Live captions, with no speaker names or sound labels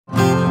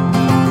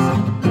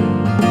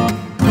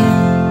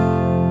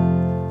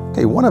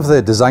One of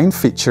the design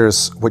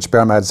features which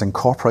Bermad's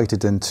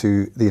incorporated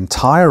into the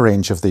entire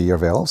range of the ear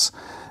valves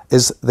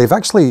is they've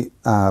actually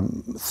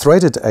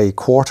threaded a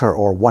 1/4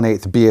 or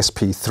 1/8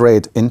 BSP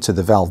thread into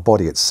the valve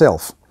body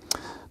itself.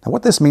 Now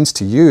what this means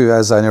to you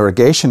as an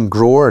irrigation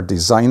grower,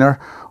 designer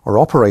or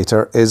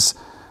operator is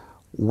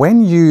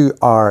when you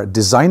are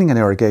designing an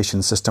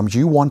irrigation system,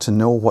 you want to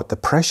know what the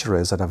pressure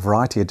is at a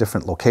variety of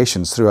different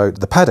locations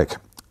throughout the paddock.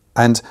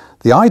 And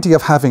the idea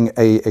of having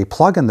a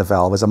plug in the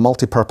valve is a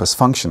multi-purpose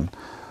function.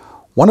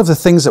 One of the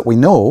things that we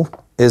know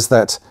is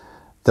that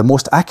the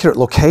most accurate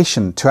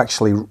location to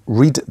actually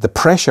read the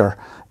pressure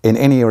in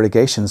any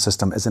irrigation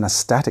system is in a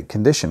static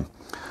condition.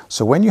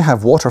 So when you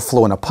have water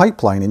flow in a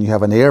pipeline and you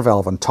have an air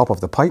valve on top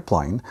of the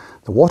pipeline,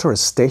 the water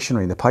is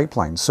stationary in the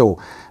pipeline. So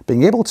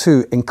being able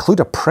to include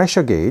a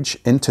pressure gauge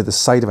into the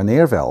side of an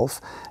air valve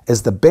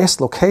is the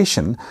best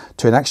location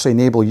to actually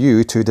enable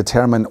you to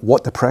determine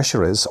what the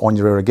pressure is on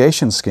your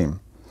irrigation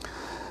scheme.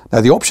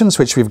 Now the options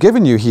which we've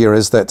given you here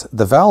is that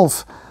the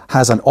valve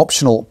has an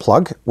optional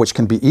plug which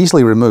can be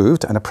easily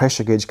removed and a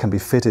pressure gauge can be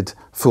fitted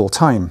full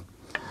time.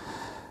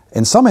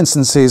 In some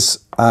instances,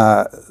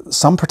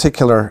 some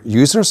particular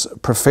users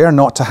prefer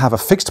not to have a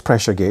fixed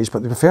pressure gauge,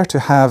 but they prefer to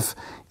have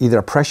either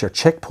a pressure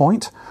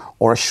checkpoint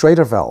or a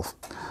Schrader valve.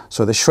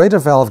 So the Schrader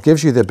valve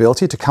gives you the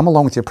ability to come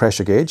along with your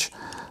pressure gauge,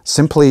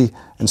 simply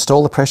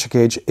install the pressure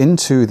gauge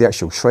into the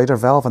actual Schrader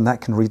valve and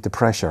that can read the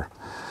pressure.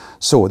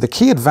 So the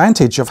key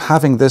advantage of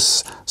having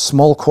this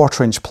small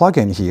 1/4 inch plug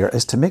in here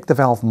is to make the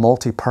valve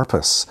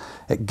multi-purpose.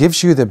 It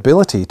gives you the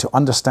ability to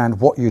understand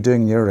what you're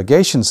doing in your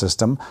irrigation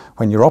system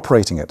when you're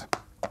operating it.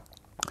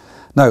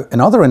 Now, in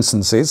other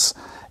instances,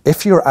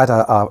 if you're at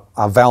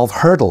a valve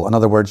hurdle, in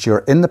other words,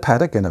 you're in the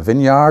paddock in a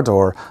vineyard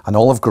or an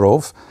olive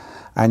grove,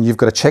 and you've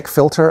got a check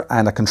filter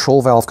and a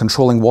control valve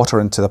controlling water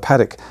into the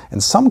paddock.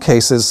 In some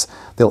cases,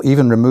 they'll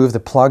even remove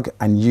the plug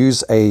and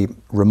use a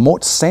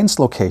remote sense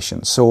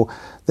location. So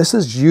this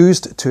is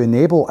used to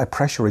enable a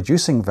pressure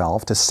reducing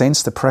valve to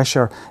sense the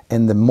pressure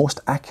in the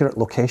most accurate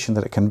location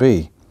that it can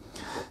be.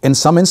 In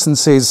some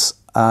instances,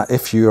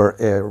 if you're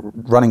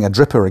running a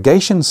drip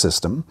irrigation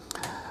system,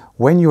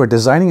 when you are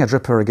designing a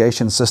drip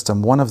irrigation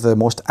system, one of the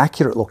most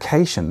accurate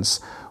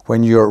locations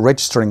when you're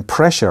registering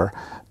pressure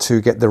to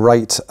get the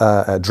right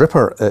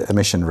dripper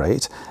emission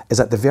rate is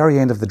at the very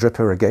end of the drip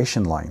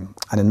irrigation line.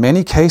 And in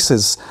many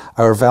cases,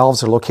 our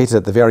valves are located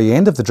at the very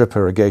end of the drip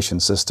irrigation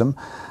system,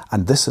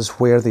 and this is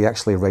where they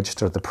actually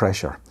register the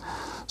pressure.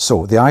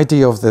 So the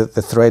idea of the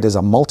thread is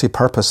a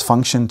multi-purpose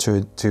function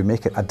to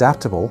make it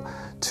adaptable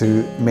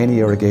to many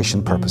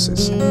irrigation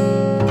purposes.